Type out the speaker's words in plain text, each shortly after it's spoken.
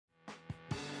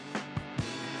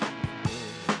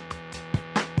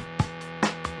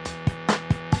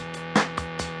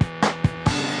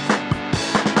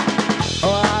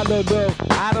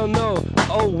I don't know,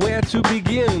 oh, where to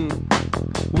begin.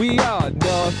 We are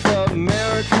North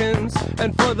Americans,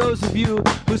 and for those of you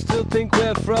who still think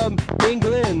we're from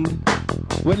England,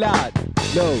 we're not,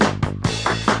 no.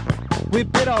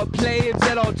 We've been on planes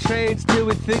and on trains till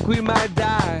we think we might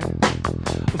die.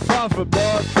 Far from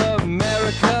North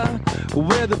America,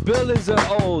 where the buildings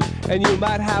are old, and you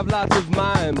might have lots of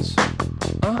mimes.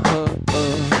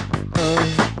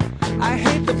 I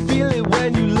hate the feeling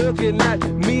when you're looking at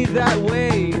me that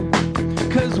way,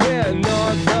 'cause we're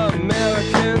North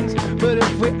Americans, but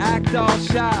if we act all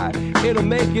shy, it'll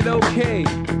make it okay,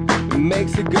 it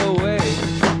makes it go away.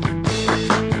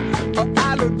 Oh,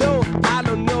 I don't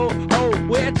know, oh,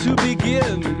 where to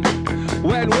begin,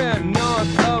 when we're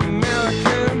North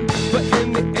American, but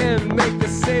in the end, make the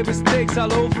same mistakes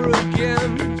all over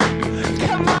again.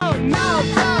 Come on,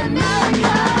 North America!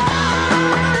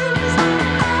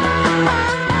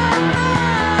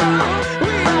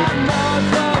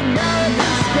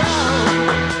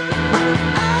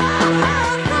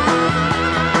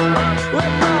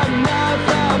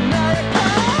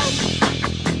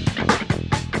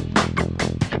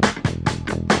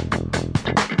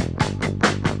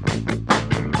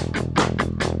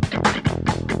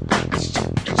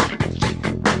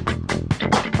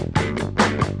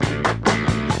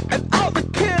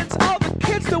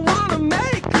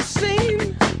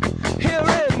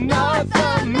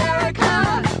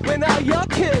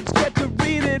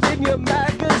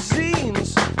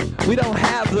 We don't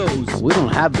have those. We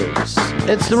don't have those.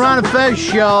 It's the Ron and Fez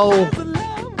show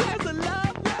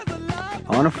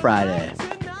on a Friday.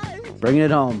 Bringing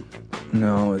it home.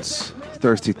 No, it's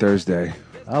Thirsty Thursday.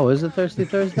 Oh, is it Thirsty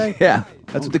Thursday? Yeah,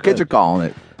 that's what the kids are calling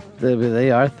it.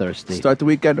 They are thirsty. Start the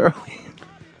weekend early.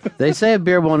 They say a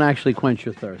beer won't actually quench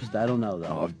your thirst. I don't know,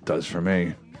 though. Oh, it does for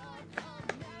me.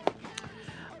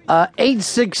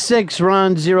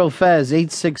 866-RON-0-FEZ.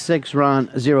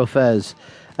 866-RON-0-FEZ.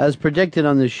 As predicted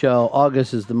on this show,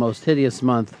 August is the most hideous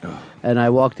month, and I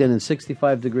walked in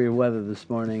 65-degree weather this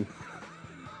morning.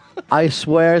 I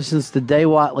swear, since the day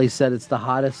Watley said it's the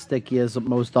hottest, stickiest,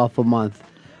 most awful month,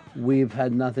 we've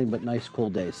had nothing but nice, cool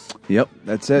days. Yep,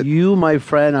 that's it. You, my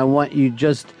friend, I want you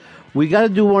we got to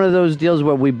do one of those deals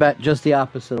where we bet just the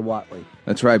opposite of Watley.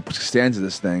 That's right. Costanza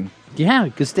this thing. Yeah,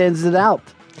 Costanza it out.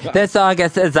 This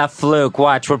August is a fluke.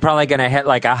 Watch, we're probably going to hit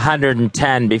like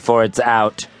 110 before it's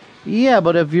out. Yeah,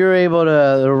 but if you're able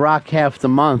to rock half the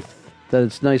month that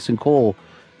it's nice and cool,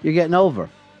 you're getting over.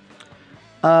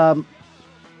 All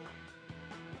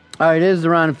right, it is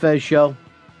the Ron and Fez show.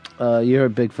 You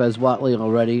heard Big Fez Watley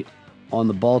already on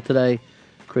the ball today.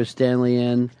 Chris Stanley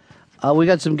in. We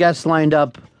got some guests lined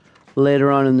up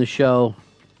later on in the show.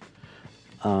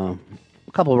 A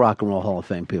couple of Rock and Roll Hall of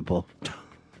Fame people,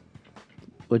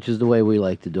 which is the way we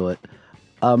like to do it.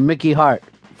 Mickey Hart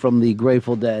from the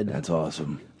Grateful Dead. That's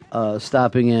awesome.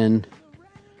 Stopping in.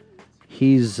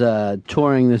 He's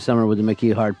touring this summer with the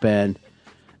Mickey Hart Band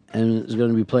and is going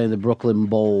to be playing the Brooklyn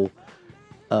Bowl.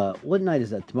 What night is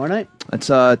that? Tomorrow night? That's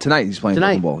tonight. He's playing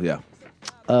tonight. Brooklyn Bowl,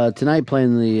 yeah. Tonight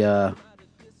playing the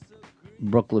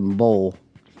Brooklyn Bowl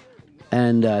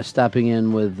and stopping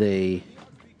in with I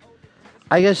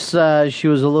guess she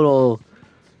was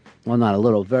not a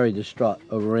little, very distraught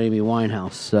over Amy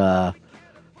Winehouse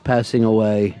passing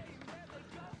away.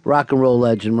 Rock and roll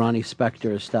legend Ronnie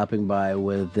Spector is stopping by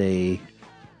with a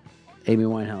Amy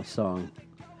Winehouse song.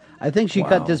 I think she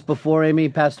cut this before Amy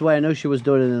passed away. I know she was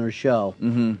doing it in her show.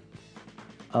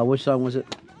 Mm-hmm. Which song was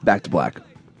it? Back to Black.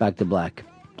 Back to Black.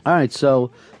 All right,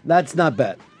 so that's not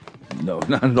bad. No,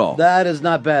 not at all. That is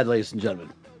not bad, ladies and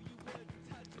gentlemen.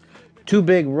 Two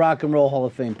big Rock and Roll Hall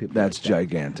of Fame people. That's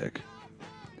gigantic.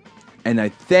 And I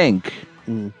think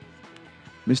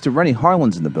Mr. Rennie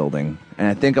Harlan's in the building, and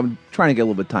I think I'm trying to get a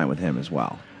little bit of time with him as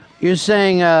well. You're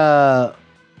saying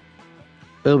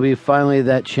it'll be finally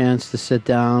that chance to sit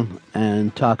down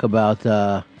and talk about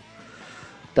Die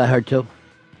Hard 2?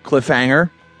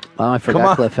 Cliffhanger. Oh, I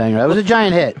forgot Cliffhanger. That was a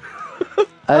giant hit.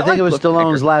 I think it was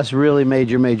Stallone's last really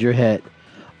major hit.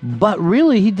 But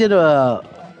really, he did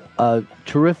a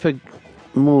terrific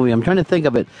movie. I'm trying to think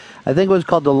of it. I think it was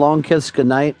called The Long Kiss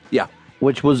Goodnight. Yeah.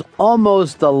 Which was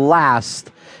almost the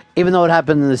last, even though it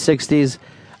happened in the 60s,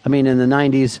 in the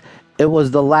 90s, it was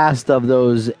the last of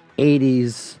those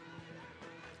 80s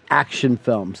action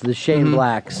films, the Shane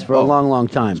Blacks, for a long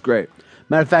time. It's great.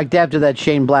 Matter of fact, after that,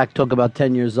 Shane Black took about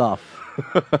 10 years off.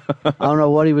 I don't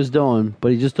know what he was doing,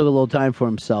 but he just took a little time for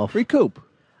himself. Recoup.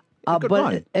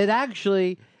 But it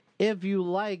actually, if you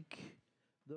like